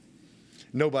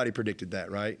 Nobody predicted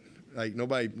that, right? Like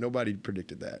nobody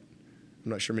predicted that. I'm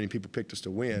not sure many people picked us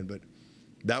to win, but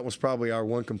that was probably our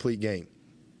one complete game.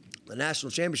 The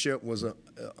national championship was an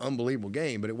unbelievable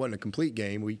game, but it wasn't a complete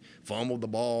game. We fumbled the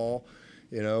ball,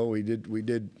 We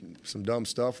did some dumb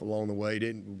stuff along the way.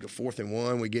 4th and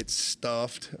 1, we get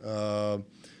stuffed. But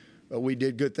we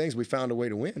did good things. We found a way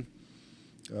to win.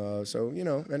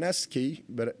 And that's the key.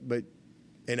 But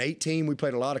in 18, we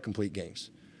played a lot of complete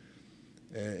games.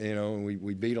 And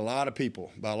we beat a lot of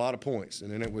people by a lot of points,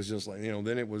 and then it was just like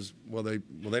then it was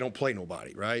they don't play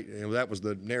nobody, right? That was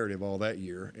the narrative all that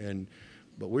year,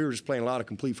 but we were just playing a lot of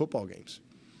complete football games,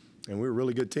 and we were a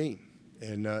really good team,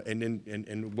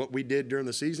 and what we did during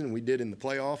the season, we did in the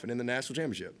playoff and in the national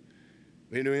championship.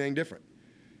 We didn't do anything different,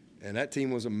 and that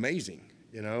team was amazing.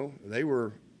 They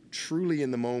were truly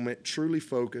in the moment, truly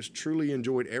focused, truly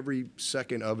enjoyed every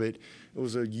second of it. It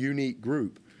was a unique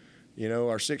group.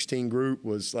 Our 16 group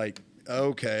was like,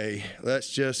 okay, let's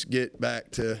just get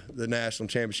back to the national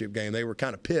championship game. They were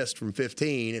kind of pissed from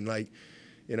 15 and but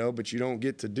you don't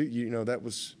get to do, that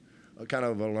was a kind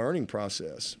of a learning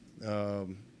process of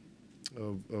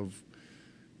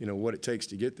what it takes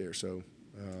to get there. So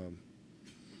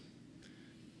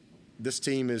this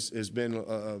team has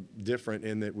been different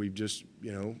in that we've just,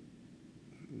 we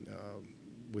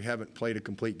haven't played a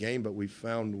complete game, but we've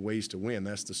found ways to win.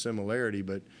 That's the similarity,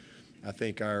 but I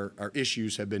think our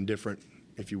issues have been different,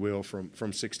 if you will, from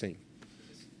 16.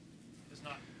 It's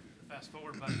not the fast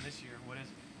forward button this year. What is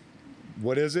it?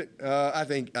 What is it? I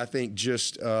think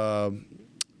just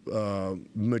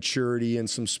maturity in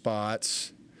some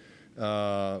spots,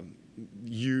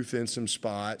 youth in some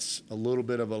spots, a little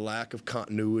bit of a lack of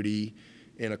continuity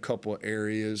in a couple of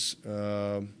areas,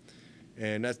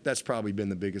 and that's probably been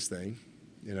the biggest thing,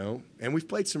 And we've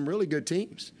played some really good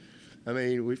teams. I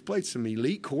mean, we've played some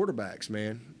elite quarterbacks,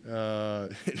 man.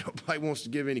 Nobody wants to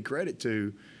give any credit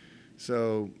to.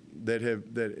 So all of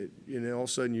a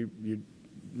sudden you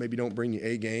maybe don't bring your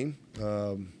A game.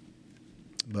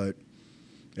 But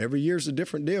every year's a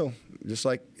different deal. Just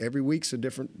like every week's a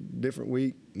different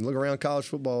week. And look around college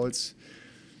football,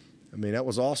 that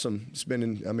was awesome.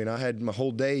 I had my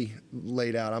whole day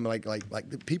laid out. I'm like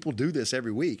people do this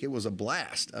every week. It was a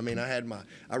blast. I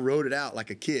wrote it out like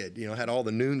a kid. I had all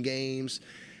the noon games,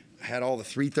 I had all the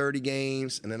 3:30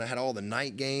 games, and then I had all the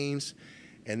night games.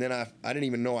 And then I didn't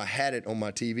even know I had it on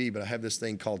my TV, but I have this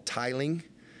thing called tiling,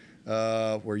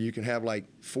 where you can have like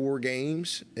 4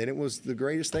 games, and it was the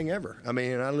greatest thing ever. I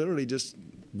literally just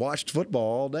watched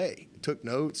football all day, took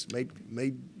notes, made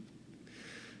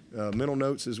mental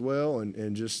notes as well,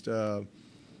 and just it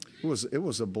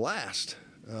was a blast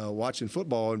watching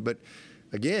football. But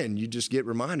again, you just get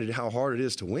reminded how hard it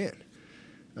is to win.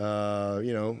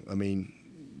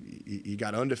 you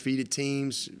got undefeated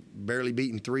teams, barely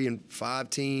beating 3 and 5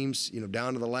 teams,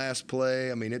 down to the last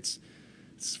play. I mean, it's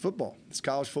football. It's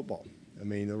college football. I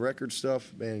mean, the record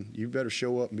stuff, man, you better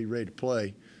show up and be ready to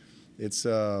play. It's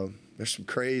there's some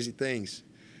crazy things.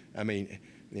 I mean,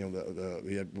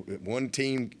 we had one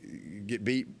team get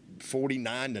beat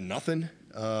 49-0.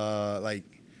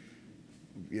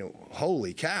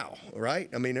 Holy cow, right?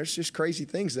 I mean, there's just crazy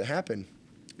things that happen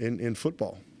in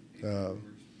football.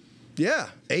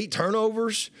 8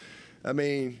 turnovers. I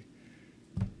mean,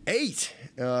 8.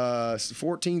 It's a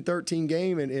 14-13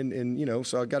 game, and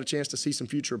so I got a chance to see some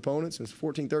future opponents. It's a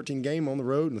 14-13 game on the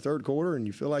road in the third quarter, and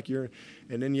you feel like and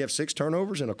then you have 6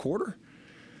 turnovers in a quarter.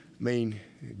 I mean,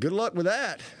 good luck with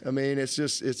that. I mean, it's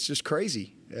just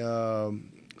crazy. But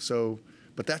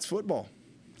that's football.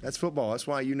 That's football. That's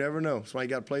why you never know. That's why you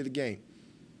got to play the game.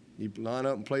 You line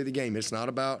up and play the game. It's not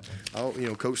about,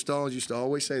 Coach Stallings used to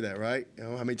always say that, right?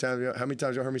 How many times y'all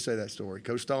heard me say that story?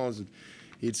 Coach Stallings,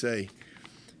 he'd say,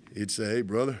 hey,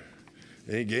 brother,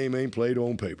 any game ain't played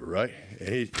on paper, right? And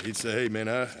he'd say, hey, man,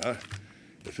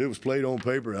 if it was played on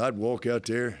paper, I'd walk out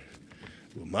there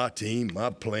with my team, my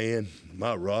plan,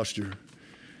 my roster,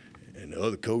 and the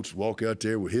other coach would walk out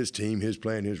there with his team, his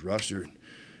plan, his roster, and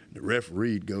the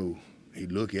referee'd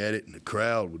he'd look at it, and the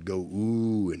crowd would go,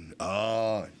 ooh and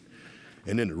ah,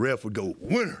 and then the ref would go,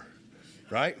 winner,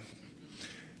 right?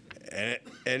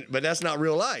 But that's not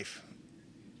real life.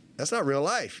 That's not real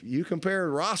life. You compare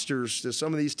rosters to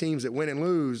some of these teams that win and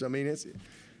lose. I mean, it's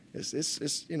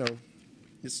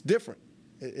different.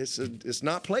 It's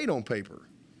not played on paper.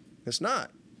 It's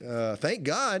not. Thank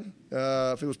God.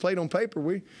 If it was played on paper,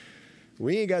 we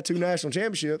ain't got 2 national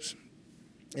championships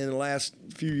in the last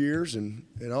few years and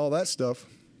all that stuff.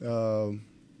 Because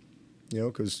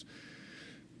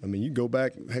you go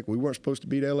back. Heck, we weren't supposed to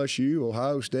beat LSU,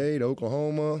 Ohio State,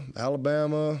 Oklahoma,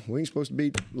 Alabama. We ain't supposed to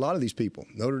beat a lot of these people.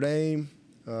 Notre Dame.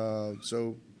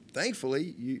 So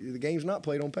thankfully, the game's not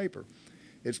played on paper.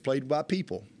 It's played by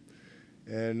people,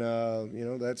 and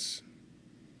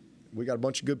we got a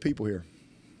bunch of good people here.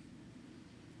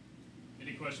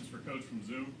 Any questions for Coach from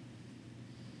Zoom?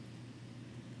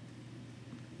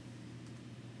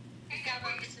 Hey,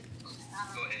 Dabo, this is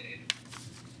Go ahead, Andy.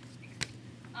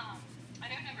 I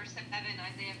know number 7,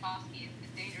 Isaiah Foskey, is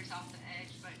dangerous off the edge,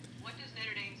 but what does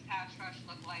Notre Dame's pass rush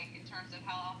look like in terms of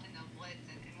how often they'll blitz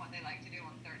and what they like to do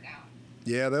on 3rd down?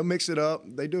 Yeah, they'll mix it up.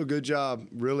 They do a good job,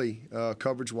 really,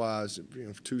 coverage-wise.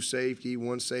 2 safety,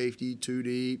 1 safety, 2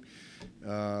 deep,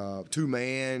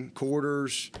 2-man,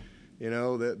 quarters.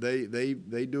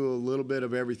 They do a little bit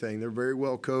of everything. They're very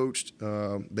well coached.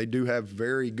 They do have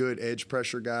very good edge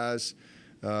pressure guys.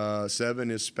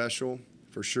 7 is special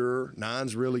for sure.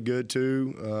 9's really good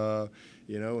too.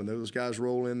 And those guys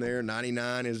roll in there.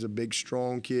 99 is a big,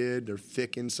 strong kid. They're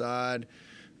thick inside.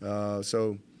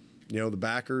 The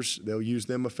backers, they'll use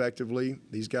them effectively.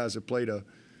 These guys have played a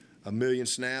million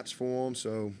snaps for them.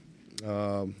 So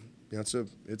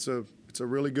it's a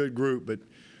really good group, but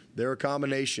they're a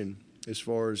combination as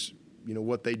far as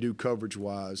what they do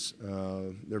coverage-wise.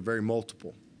 They're very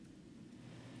multiple.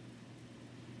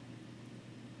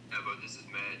 Dabo, this is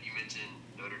Matt. You mentioned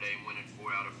Notre Dame winning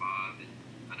 4 out of 5, and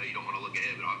I know you don't want to look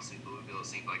ahead, but obviously Louisville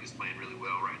seems like it's playing really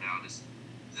well right now. Does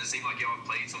it seem like y'all have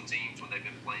played some teams when they've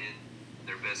been playing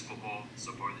their best football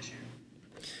so far this year?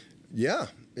 Yeah.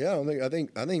 I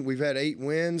think we've had 8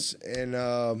 wins, and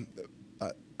I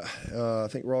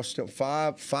think Ross still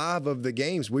 5 of the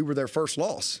games we were their first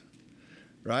loss,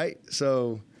 right?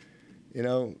 So,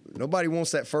 nobody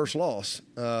wants that first loss,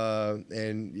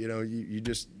 and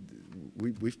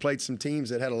we've played some teams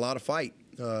that had a lot of fight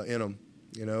in them,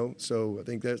 So I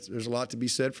think there's a lot to be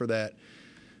said for that.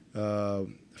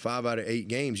 5 out of 8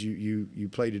 games, you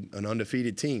played an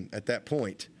undefeated team at that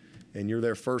point, and you're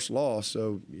their first loss,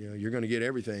 so you're going to get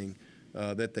everything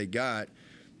that they got.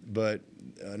 But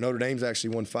Notre Dame's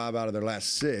actually won 5 out of their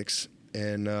last 6,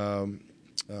 and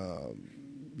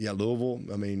Louisville.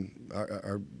 I mean,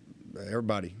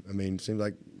 everybody. I mean, it seems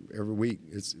like every week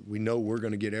we know we're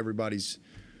going to get everybody's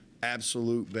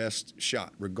absolute best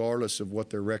shot, regardless of what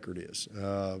their record is.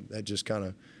 That just kind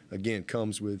of again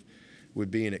comes with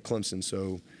being at Clemson.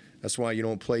 So that's why you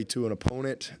don't play to an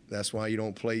opponent. That's why you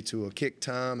don't play to a kick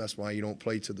time. That's why you don't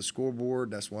play to the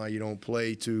scoreboard. That's why you don't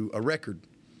play to a record.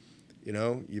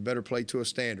 You better play to a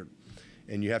standard,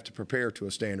 and you have to prepare to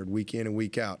a standard week in and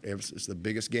week out. It's the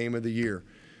biggest game of the year,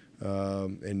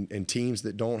 and teams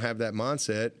that don't have that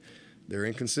mindset, they're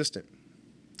inconsistent.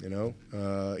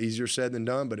 Easier said than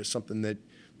done, but it's something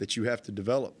that you have to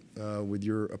develop with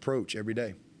your approach every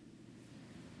day.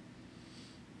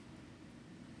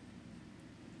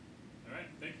 All right,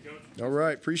 thank you, Coach. All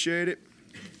right, appreciate it.